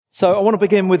So I want to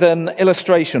begin with an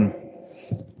illustration.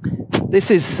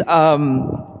 This is a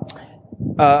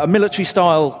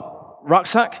military-style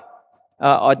rucksack.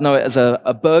 I'd know it as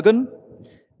a Bergen.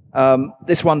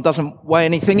 This one doesn't weigh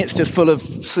anything. It's just full of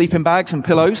sleeping bags and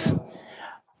pillows.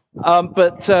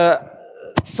 But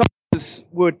soldiers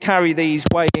would carry these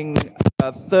weighing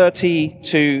 30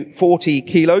 to 40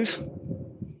 kilos.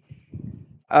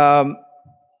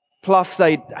 Plus,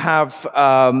 they'd have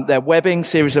their webbing,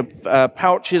 series of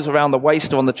pouches around the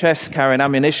waist or on the chest, carrying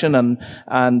ammunition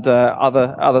and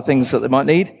other things that they might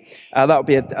need. That would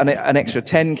be an extra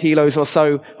 10 kilos or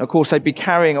so. And of course, they'd be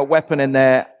carrying a weapon in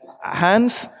their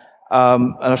hands.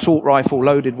 An assault rifle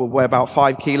loaded would weigh about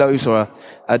 5 kilos, or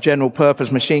a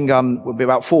general-purpose machine gun would be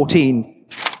about 14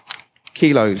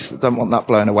 kilos. Don't want that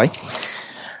blown away.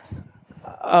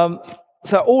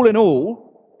 So all in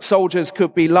all, soldiers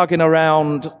could be lugging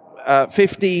around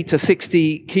 50 to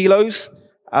 60 kilos,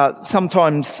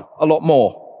 sometimes a lot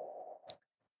more.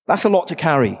 That's a lot to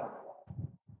carry.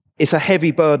 It's a heavy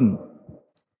burden.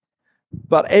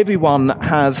 But everyone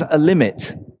has a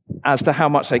limit as to how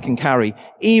much they can carry.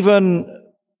 Even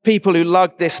people who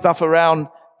lug this stuff around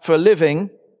for a living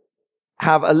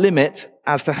have a limit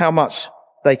as to how much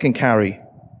they can carry.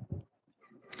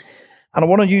 And I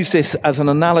want to use this as an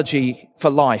analogy for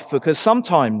life, because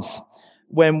sometimes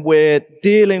when we're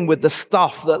dealing with the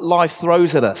stuff that life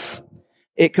throws at us,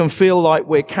 it can feel like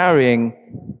we're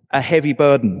carrying a heavy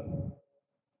burden.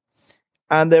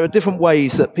 And there are different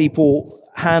ways that people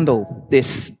handle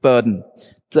this burden.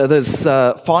 So there's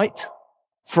fight,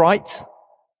 fright,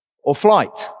 or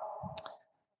flight.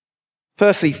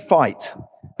 Firstly, fight.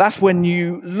 That's when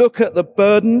you look at the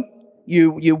burden,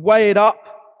 you weigh it up,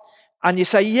 and you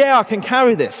say, yeah, I can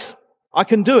carry this. I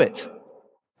can do it.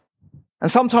 And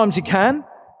sometimes you can,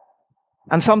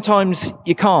 and sometimes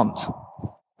you can't,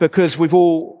 because we've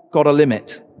all got a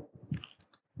limit.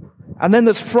 And then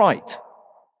there's fright.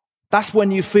 That's when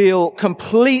you feel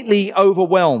completely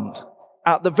overwhelmed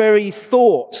at the very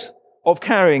thought of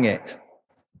carrying it.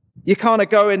 You kind of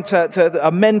go into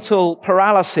a mental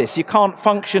paralysis. You can't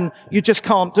function. You just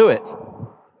can't do it.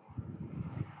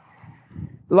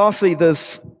 Lastly,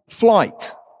 there's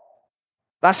flight.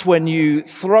 That's when you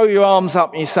throw your arms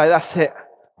up and you say, that's it,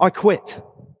 I quit.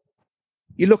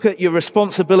 You look at your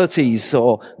responsibilities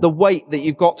or the weight that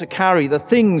you've got to carry, the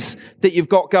things that you've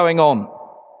got going on.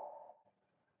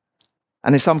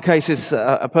 And in some cases,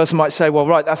 a person might say, well,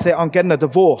 right, that's it, I'm getting a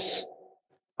divorce.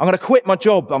 I'm going to quit my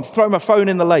job. I'm throwing my phone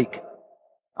in the lake.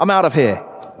 I'm out of here.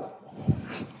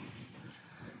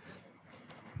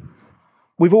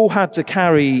 We've all had to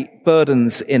carry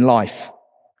burdens in life.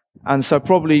 And so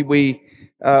probably we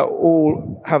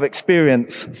all have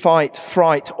experienced fight,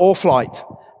 fright, or flight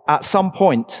at some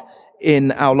point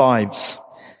in our lives.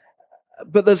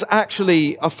 But there's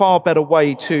actually a far better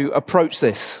way to approach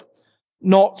this.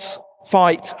 Not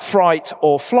fight, fright,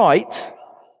 or flight,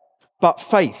 but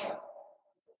faith.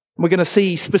 We're going to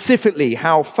see specifically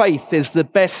how faith is the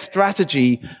best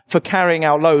strategy for carrying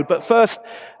our load. But first,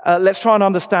 let's try and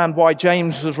understand why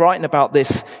James was writing about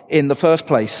this in the first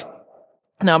place.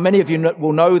 Now, many of you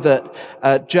will know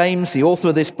that James, the author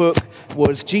of this book,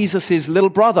 was Jesus' little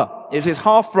brother, is his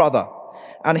half-brother.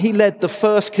 And he led the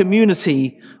first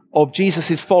community of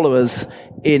Jesus' followers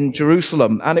in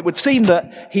Jerusalem. And it would seem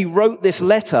that he wrote this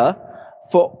letter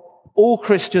for all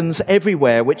Christians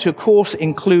everywhere, which of course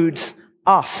includes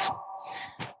us.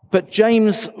 But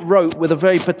James wrote with a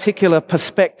very particular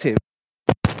perspective,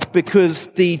 because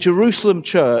the Jerusalem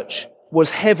church was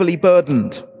heavily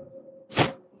burdened.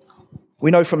 We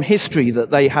know from history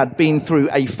that they had been through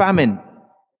a famine.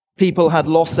 People had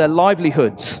lost their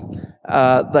livelihoods.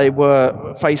 They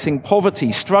were facing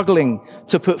poverty, struggling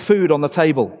to put food on the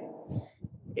table.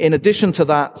 In addition to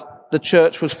that, the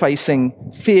church was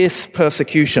facing fierce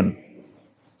persecution.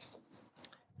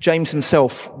 James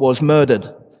himself was murdered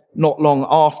not long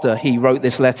after he wrote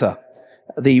this letter.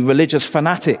 The religious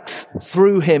fanatics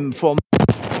threw him from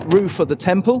the roof of the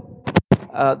temple.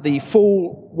 The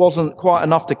fall wasn't quite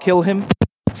enough to kill him,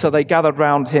 so they gathered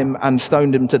round him and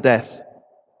stoned him to death.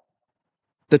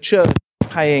 The church was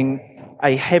paying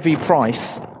a heavy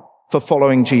price for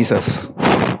following Jesus.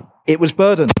 It was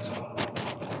burdened.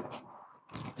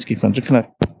 Excuse me, I'm just going to...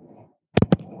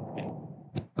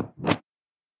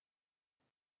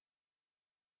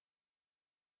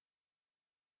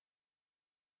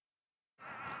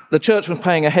 The church was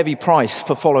paying a heavy price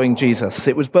for following Jesus.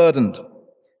 It was burdened.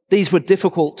 These were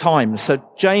difficult times. So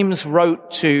James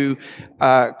wrote to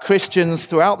Christians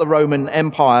throughout the Roman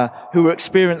Empire who were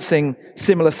experiencing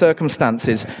similar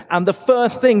circumstances. And the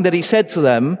first thing that he said to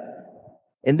them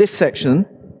in this section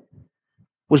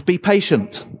was, be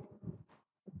patient.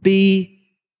 Be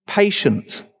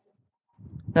patient.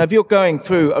 Now, if you're going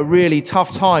through a really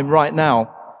tough time right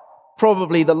now,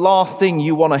 probably the last thing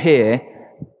you want to hear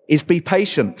is be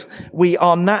patient. We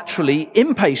are naturally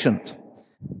impatient.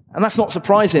 And that's not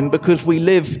surprising because we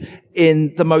live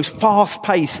in the most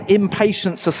fast-paced,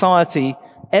 impatient society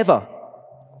ever.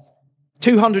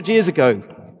 200 years ago,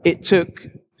 it took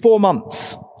 4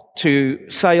 months to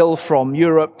sail from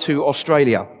Europe to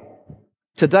Australia.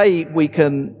 Today, we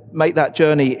can make that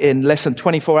journey in less than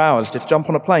 24 hours. Just jump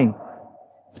on a plane.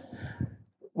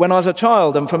 When I was a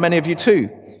child, and for many of you too,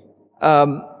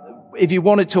 if you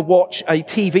wanted to watch a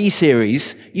TV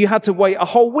series, you had to wait a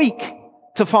whole week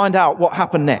to find out what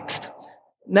happened next.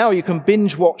 Now you can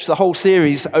binge watch the whole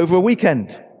series over a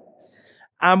weekend.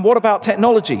 And what about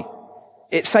technology?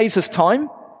 It saves us time,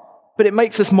 but it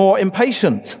makes us more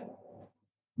impatient.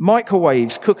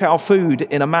 Microwaves cook our food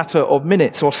in a matter of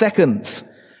minutes or seconds,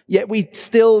 yet we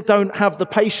still don't have the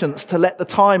patience to let the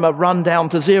timer run down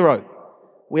to 0.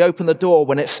 We open the door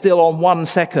when it's still on 1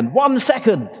 second. 1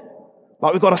 second!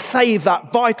 Like we've got to save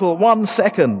that vital 1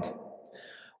 second.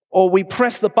 Or we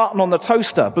press the button on the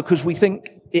toaster because we think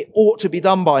it ought to be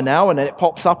done by now, and then it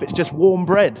pops up, it's just warm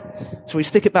bread. So we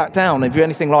stick it back down. If you're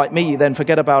anything like me, you then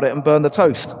forget about it and burn the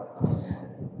toast.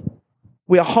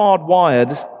 We are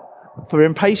hardwired for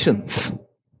impatience.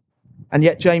 And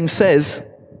yet James says,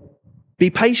 be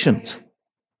patient.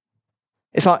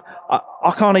 It's like,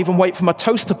 I can't even wait for my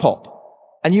toast to pop.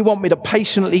 And you want me to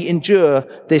patiently endure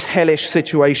this hellish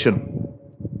situation.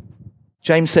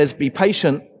 James says, be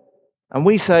patient. And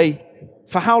we say,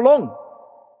 for how long?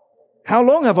 How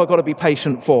long have I got to be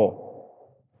patient for?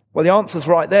 Well, the answer's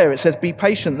right there. It says, be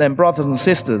patient then, brothers and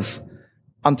sisters,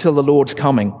 until the Lord's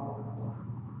coming.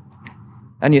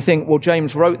 And you think, well,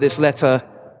 James wrote this letter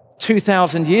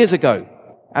 2,000 years ago,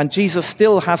 and Jesus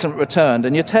still hasn't returned,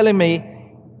 and you're telling me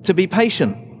to be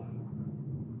patient.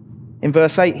 In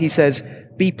verse 8, he says,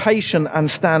 be patient and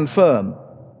stand firm,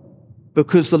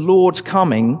 because the Lord's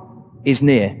coming is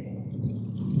near.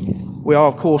 We are,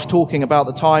 of course, talking about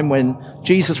the time when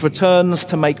Jesus returns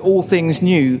to make all things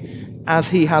new, as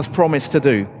he has promised to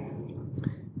do.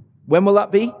 When will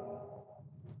that be?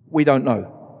 We don't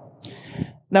know.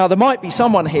 Now, there might be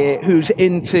someone here who's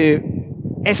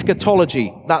into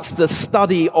eschatology. That's the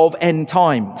study of end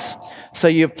times. So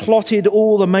you've plotted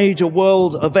all the major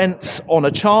world events on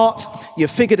a chart.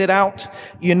 You've figured it out.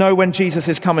 You know when Jesus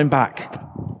is coming back.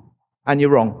 And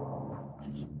you're wrong.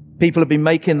 People have been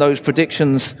making those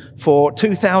predictions for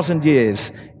 2,000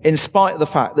 years, in spite of the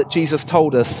fact that Jesus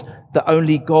told us that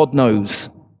only God knows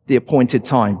the appointed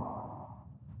time.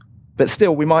 But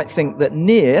still, we might think that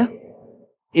near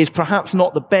is perhaps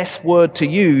not the best word to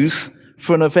use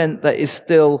for an event that is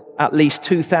still at least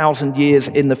 2,000 years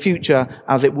in the future,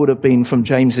 as it would have been from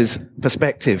James's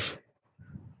perspective.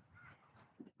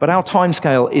 But our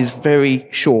timescale is very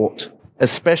short,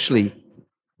 especially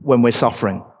when we're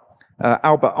suffering.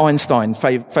 Albert Einstein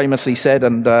famously said,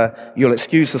 and you'll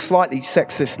excuse the slightly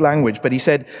sexist language, but he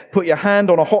said, put your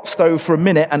hand on a hot stove for a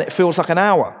minute and it feels like an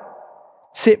hour.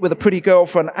 Sit with a pretty girl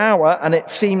for an hour and it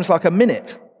seems like a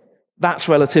minute. That's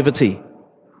relativity.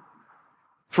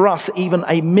 For us, even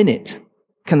a minute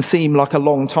can seem like a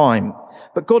long time.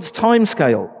 But God's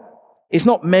timescale is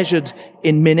not measured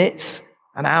in minutes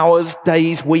and hours,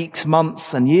 days, weeks,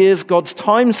 months, and years. God's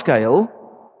timescale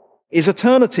is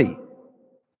eternity.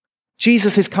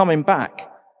 Jesus is coming back,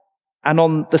 and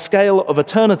on the scale of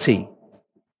eternity,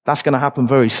 that's going to happen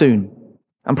very soon,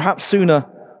 and perhaps sooner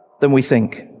than we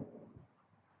think.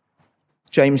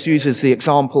 James uses the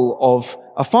example of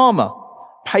a farmer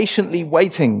patiently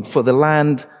waiting for the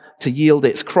land to yield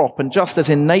its crop, and just as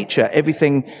in nature,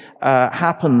 everything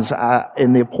happens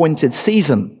in the appointed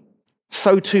season,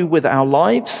 so too with our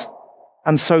lives,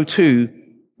 and so too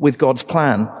with God's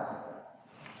plan.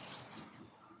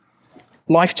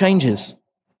 Life changes,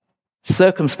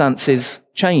 circumstances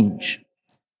change,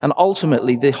 and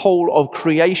ultimately the whole of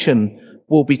creation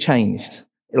will be changed.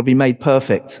 It'll be made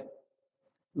perfect.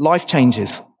 Life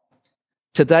changes.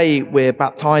 Today we're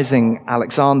baptizing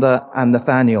Alexander and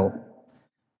Nathaniel.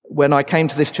 When I came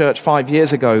to this church 5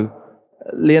 years ago,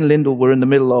 Lee and Lyndall were in the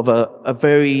middle of a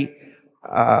very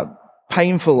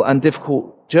painful and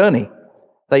difficult journey.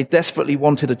 They desperately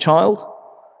wanted a child,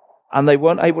 and they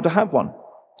weren't able to have one.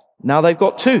 Now they've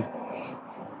got 2.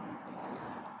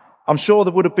 I'm sure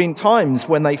there would have been times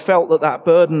when they felt that that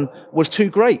burden was too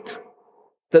great,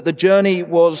 that the journey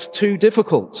was too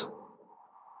difficult.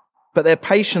 But their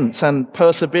patience and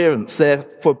perseverance, their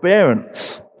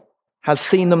forbearance, has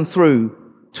seen them through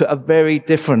to a very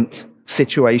different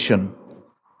situation.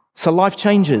 So life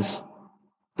changes.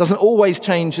 Doesn't always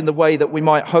change in the way that we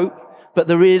might hope, but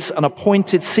there is an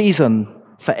appointed season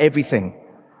for everything.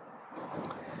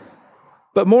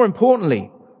 But more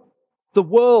importantly, the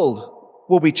world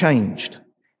will be changed.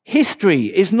 History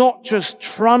is not just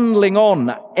trundling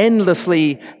on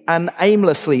endlessly and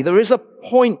aimlessly. There is a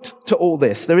point to all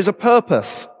this. There is a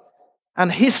purpose.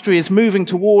 And history is moving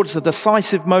towards the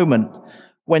decisive moment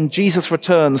when Jesus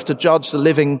returns to judge the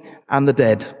living and the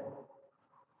dead.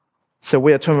 So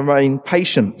we are to remain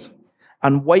patient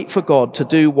and wait for God to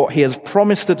do what he has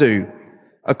promised to do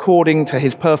according to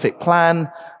his perfect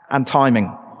plan and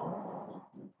timing.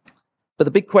 But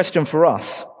the big question for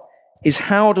us is,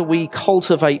 how do we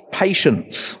cultivate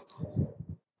patience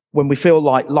when we feel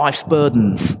like life's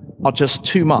burdens are just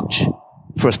too much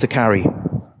for us to carry?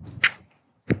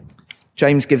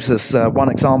 James gives us one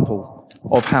example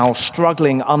of how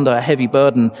struggling under a heavy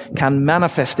burden can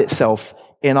manifest itself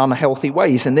in unhealthy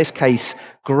ways. In this case,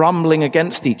 grumbling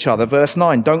against each other. Verse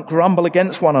 9, don't grumble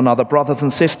against one another, brothers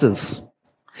and sisters.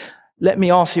 Let me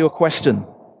ask you a question.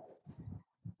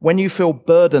 When you feel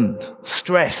burdened,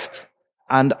 stressed,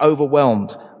 and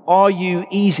overwhelmed, are you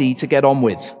easy to get on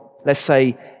with? Let's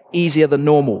say easier than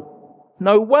normal.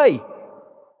 No way.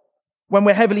 When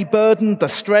we're heavily burdened, the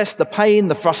stress, the pain,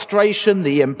 the frustration,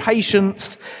 the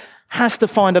impatience has to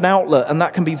find an outlet, and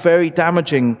that can be very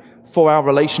damaging for our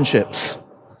relationships.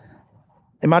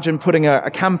 Imagine putting a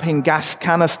camping gas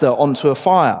canister onto a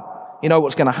fire. You know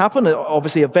what's going to happen?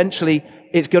 Obviously, eventually,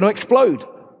 it's going to explode.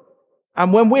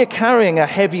 And when we're carrying a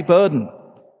heavy burden,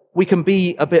 we can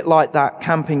be a bit like that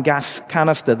camping gas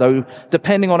canister, though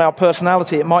depending on our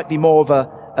personality, it might be more of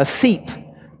a seep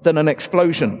than an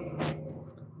explosion.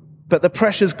 But the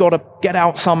pressure's got to get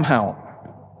out somehow.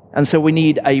 And so we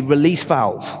need a release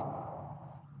valve.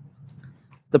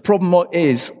 The problem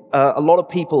is a lot of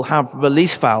people have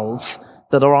release valves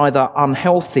that are either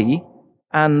unhealthy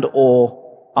and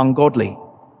or ungodly.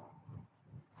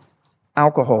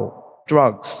 Alcohol,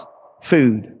 drugs,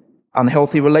 food,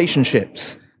 unhealthy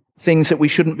relationships, things that we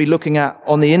shouldn't be looking at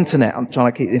on the internet. I'm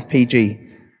trying to keep this PG.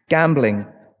 Gambling,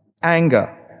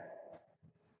 anger.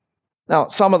 Now,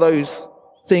 some of those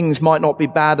things might not be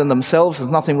bad in themselves. There's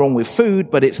nothing wrong with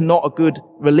food, but it's not a good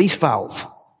release valve.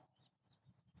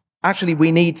 Actually,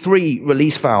 we need 3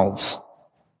 release valves: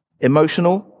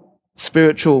 emotional,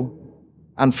 spiritual,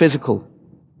 and physical.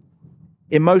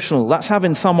 Emotional, that's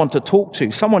having someone to talk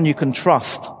to, someone you can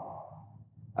trust.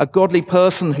 A godly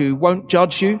person who won't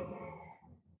judge you,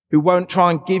 who won't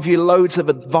try and give you loads of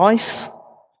advice,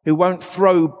 who won't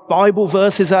throw Bible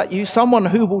verses at you, someone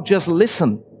who will just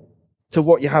listen to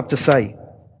what you have to say.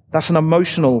 That's an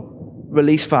emotional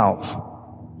release valve.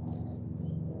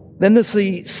 Then there's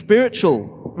the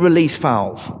spiritual release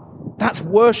valve. That's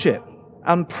worship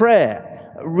and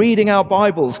prayer, reading our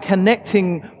Bibles,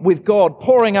 connecting with God,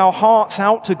 pouring our hearts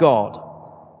out to God,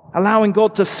 allowing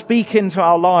God to speak into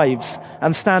our lives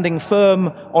and standing firm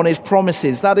on his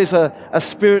promises. That is a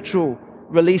spiritual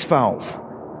release valve.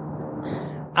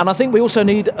 And I think we also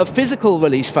need a physical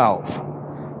release valve.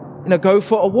 Go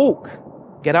for a walk,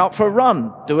 get out for a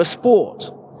run, do a sport.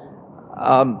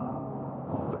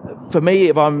 For me,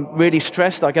 if I'm really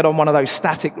stressed, I get on one of those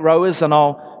static rowers and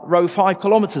I'll row 5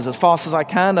 kilometers as fast as I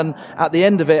can. And at the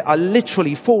end of it, I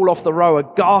literally fall off the rower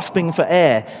gasping for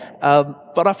air.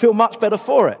 But I feel much better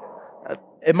for it,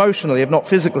 emotionally, if not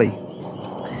physically.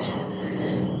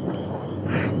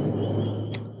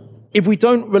 If we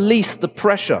don't release the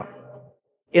pressure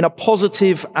in a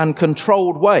positive and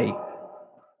controlled way,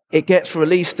 it gets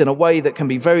released in a way that can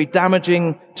be very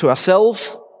damaging to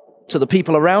ourselves, to the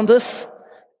people around us,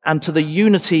 and to the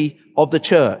unity of the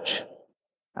church.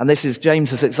 And this is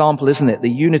James's example, isn't it? The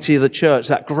unity of the church,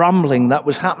 that grumbling that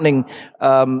was happening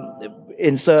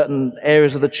in certain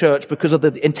areas of the church because of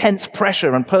the intense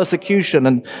pressure and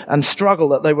persecution and struggle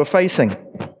that they were facing.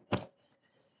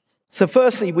 So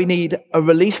firstly, we need a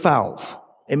release valve,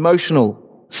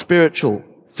 emotional, spiritual,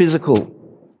 physical.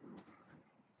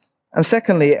 And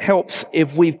secondly, it helps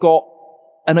if we've got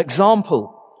an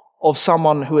example of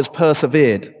someone who has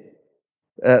persevered.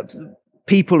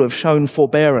 People who have shown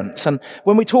forbearance. And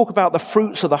when we talk about the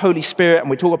fruits of the Holy Spirit and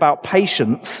we talk about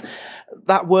patience,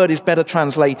 that word is better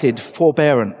translated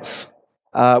forbearance,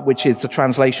 which is the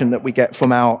translation that we get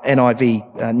from our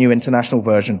NIV, New International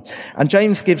Version. And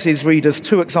James gives his readers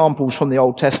 2 examples from the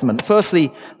Old Testament.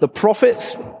 Firstly, the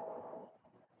prophets.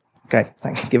 Okay,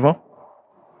 thanks, Givon.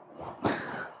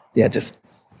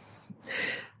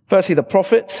 Firstly, the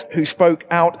prophets who spoke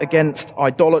out against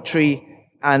idolatry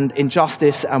and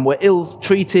injustice and were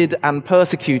ill-treated and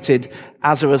persecuted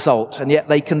as a result. And yet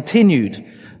they continued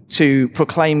to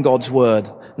proclaim God's word,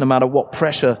 no matter what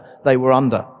pressure they were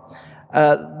under.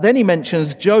 Then he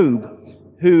mentions Job,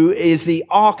 who is the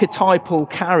archetypal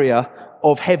carrier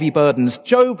of heavy burdens.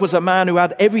 Job was a man who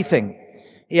had everything.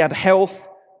 He had health,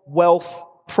 wealth,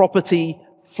 property,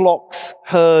 flocks,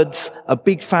 herds, a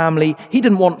big family. He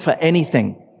didn't want for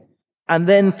anything. And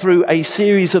then through a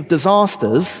series of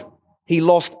disasters, he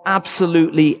lost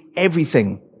absolutely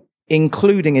everything,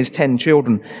 including his 10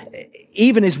 children.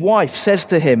 Even his wife says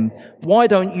to him, "Why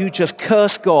don't you just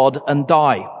curse God and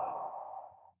die?"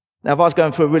 Now, if I was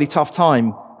going through a really tough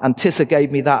time and Tissa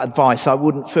gave me that advice, I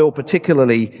wouldn't feel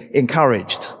particularly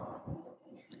encouraged.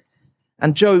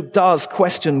 And Job does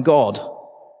question God,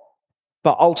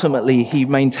 but ultimately he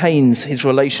maintains his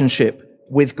relationship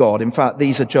with God. In fact,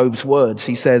 these are Job's words.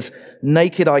 He says,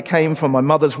 "Naked I came from my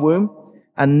mother's womb,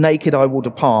 and naked I will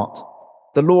depart.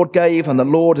 The Lord gave, and the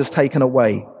Lord has taken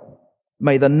away.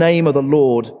 May the name of the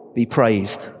Lord be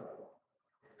praised."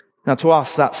 Now, to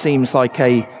us, that seems like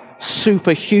a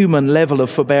superhuman level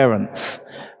of forbearance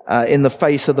in the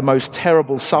face of the most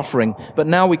terrible suffering. But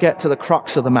now we get to the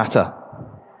crux of the matter.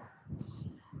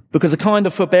 Because the kind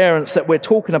of forbearance that we're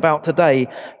talking about today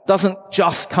doesn't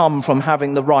just come from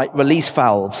having the right release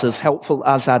valves, as helpful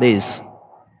as that is.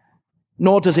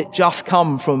 Nor does it just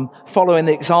come from following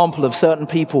the example of certain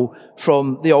people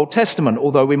from the Old Testament,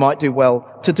 although we might do well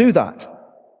to do that.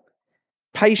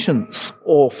 Patience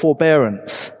or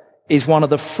forbearance is one of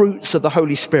the fruits of the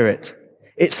Holy Spirit.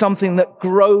 It's something that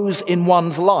grows in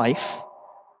one's life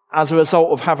as a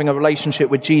result of having a relationship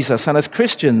with Jesus. And as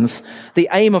Christians, the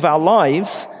aim of our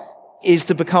lives is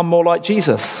to become more like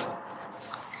Jesus.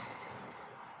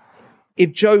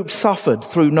 If Job suffered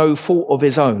through no fault of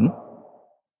his own,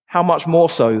 how much more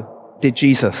so did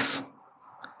Jesus?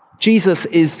 Jesus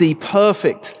is the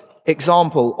perfect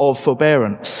example of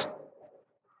forbearance.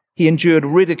 He endured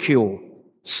ridicule,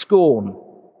 scorn,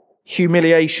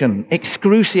 humiliation,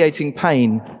 excruciating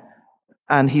pain,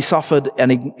 and he suffered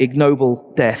an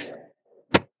ignoble death.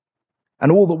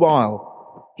 And all the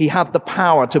while, he had the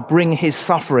power to bring his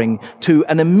suffering to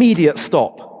an immediate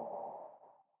stop.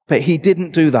 But he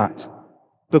didn't do that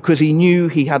because he knew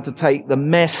he had to take the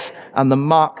mess and the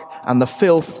muck and the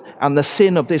filth and the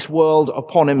sin of this world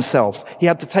upon himself. He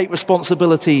had to take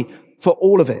responsibility for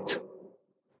all of it.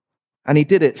 And he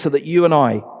did it so that you and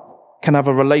I can have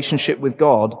a relationship with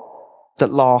God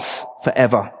that lasts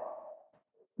forever.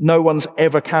 No one's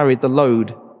ever carried the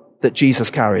load that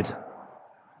Jesus carried.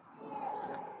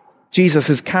 Jesus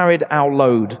has carried our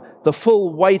load, the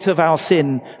full weight of our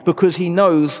sin, because he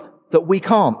knows that we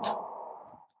can't.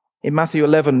 In Matthew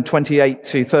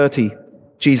 11:28-30,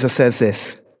 Jesus says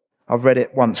this. I've read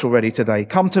it once already today.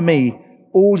 "Come to me,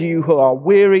 all you who are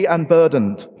weary and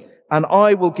burdened, and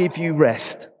I will give you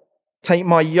rest. Take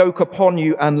my yoke upon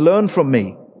you and learn from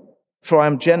me, for I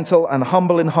am gentle and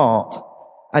humble in heart,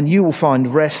 and you will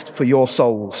find rest for your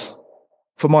souls.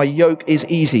 For my yoke is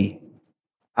easy,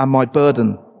 and my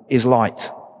burden is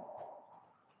light."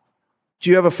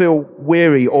 Do you ever feel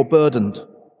weary or burdened?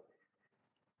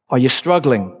 Are you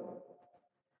struggling?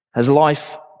 Has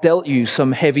life dealt you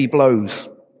some heavy blows?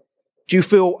 Do you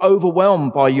feel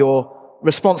overwhelmed by your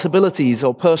responsibilities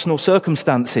or personal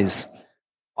circumstances?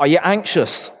 Are you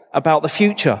anxious about the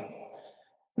future?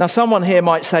 Now, someone here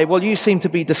might say, "Well, you seem to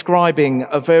be describing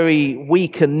a very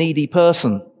weak and needy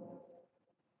person."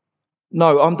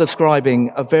 No, I'm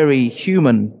describing a very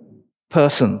human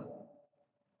person.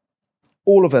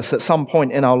 All of us at some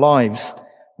point in our lives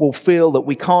will feel that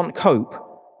we can't cope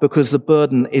because the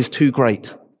burden is too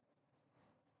great.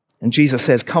 And Jesus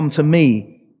says, "Come to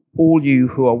me, all you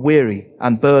who are weary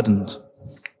and burdened."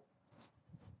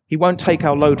 He won't take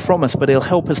our load from us, but he'll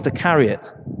help us to carry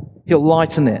it. He'll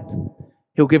lighten it.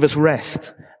 He'll give us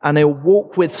rest, and he'll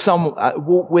walk with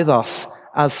us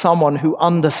as someone who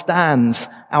understands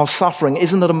our suffering.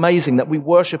 Isn't it amazing that we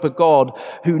worship a God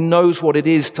who knows what it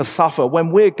is to suffer?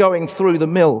 When we're going through the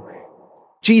mill,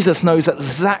 Jesus knows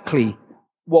exactly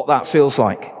what that feels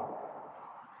like.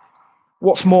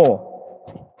 What's more,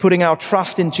 putting our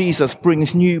trust in Jesus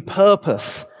brings new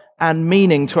purpose and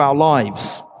meaning to our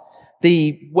lives.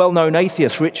 The well-known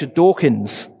atheist Richard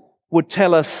Dawkins would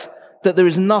tell us that there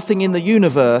is nothing in the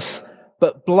universe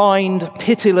but blind,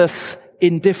 pitiless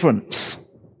indifference.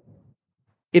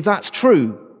 If that's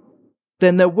true,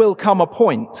 then there will come a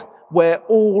point where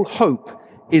all hope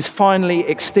is finally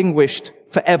extinguished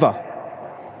forever.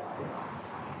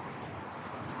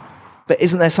 But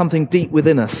isn't there something deep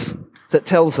within us that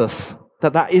tells us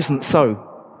that that isn't so?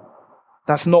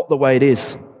 That's not the way it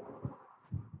is.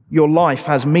 Your life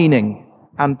has meaning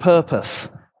and purpose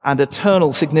and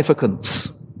eternal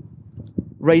significance.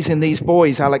 Raising these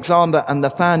boys, Alexander and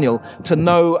Nathaniel, to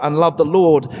know and love the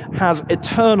Lord has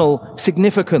eternal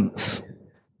significance.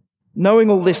 Knowing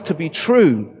all this to be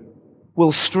true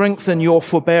will strengthen your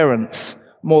forbearance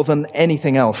more than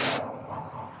anything else.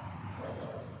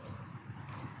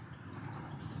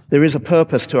 There is a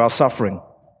purpose to our suffering.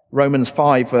 Romans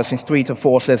 5 verses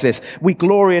 3-4 says this: we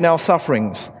glory in our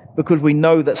sufferings because we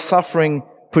know that suffering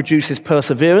produces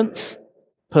perseverance,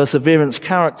 perseverance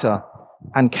character,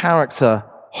 and character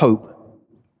hope.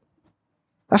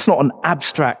 That's not an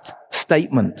abstract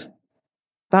statement.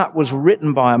 That was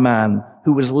written by a man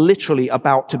who was literally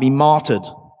about to be martyred,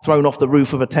 thrown off the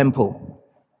roof of a temple.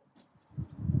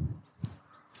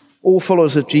 All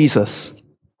followers of Jesus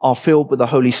are filled with the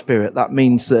Holy Spirit. That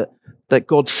means that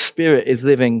God's Spirit is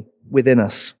living within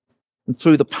us. And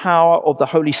through the power of the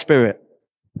Holy Spirit,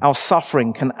 our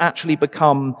suffering can actually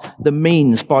become the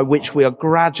means by which we are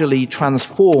gradually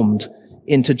transformed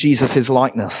into Jesus'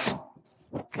 likeness.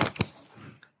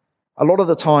 A lot of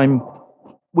the time,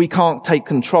 we can't take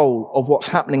control of what's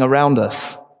happening around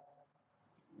us.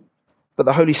 But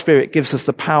the Holy Spirit gives us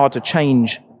the power to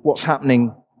change what's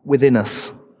happening within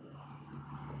us.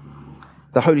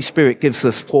 The Holy Spirit gives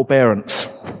us forbearance.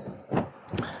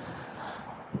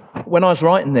 When I was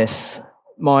writing this,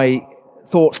 my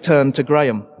thoughts turned to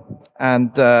Graham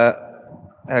and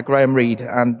Graham Reed,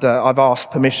 and I've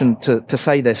asked permission to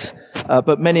say this,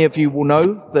 but many of you will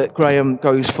know that Graham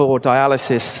goes for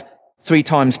dialysis 3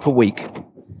 times per week.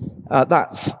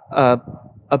 That's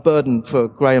a burden for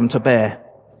Graham to bear.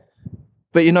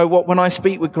 But you know what? When I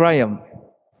speak with Graham,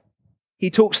 he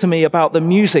talks to me about the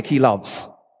music he loves,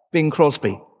 Bing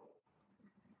Crosby.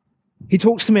 He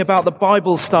talks to me about the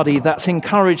Bible study that's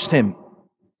encouraged him,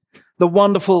 the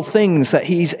wonderful things that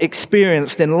he's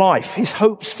experienced in life, his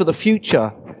hopes for the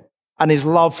future, and his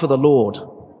love for the Lord.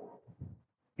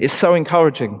 It's so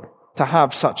encouraging to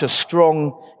have such a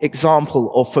strong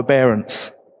example of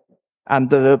forbearance. And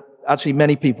there are actually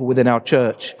many people within our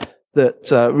church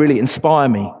that really inspire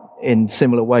me in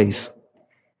similar ways.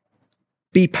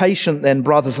 Be patient then,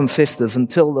 brothers and sisters,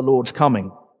 until the Lord's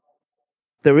coming.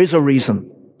 There is a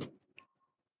reason.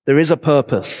 There is a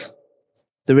purpose.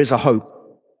 There is a hope.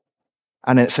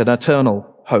 And it's an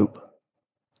eternal hope.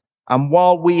 And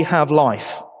while we have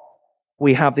life,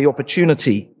 we have the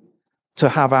opportunity to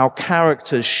have our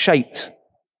characters shaped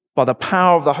by the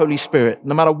power of the Holy Spirit,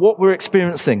 no matter what we're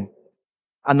experiencing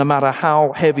and no matter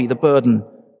how heavy the burden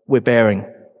we're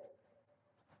bearing.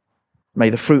 May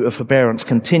the fruit of forbearance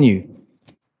continue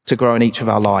to grow in each of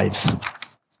our lives.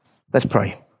 Let's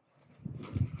pray.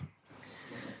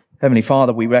 Heavenly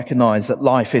Father, we recognize that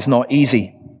life is not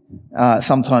easy.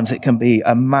 Sometimes it can be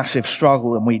a massive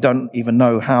struggle and we don't even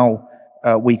know how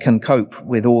we can cope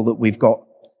with all that we've got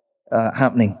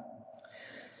happening.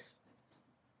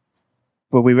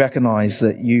 But we recognize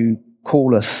that you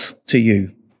call us to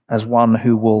you as one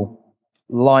who will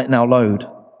lighten our load,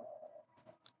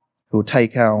 who will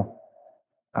take our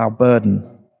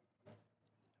burden,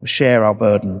 share our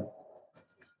burden.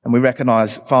 And we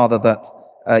recognize, Father, that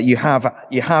you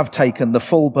have taken the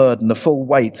full burden, the full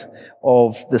weight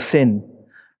of the sin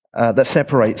that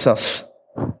separates us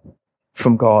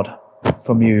from God,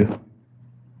 from you.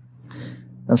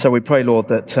 And so we pray, Lord,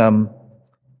 that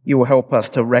you will help us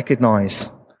to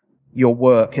recognize your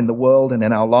work in the world and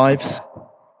in our lives,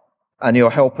 and you'll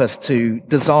help us to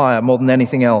desire more than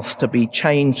anything else to be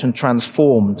changed and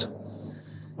transformed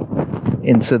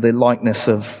into the likeness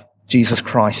of Jesus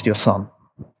Christ, your Son.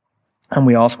 And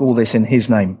we ask all this in his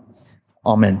name.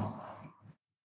 Amen.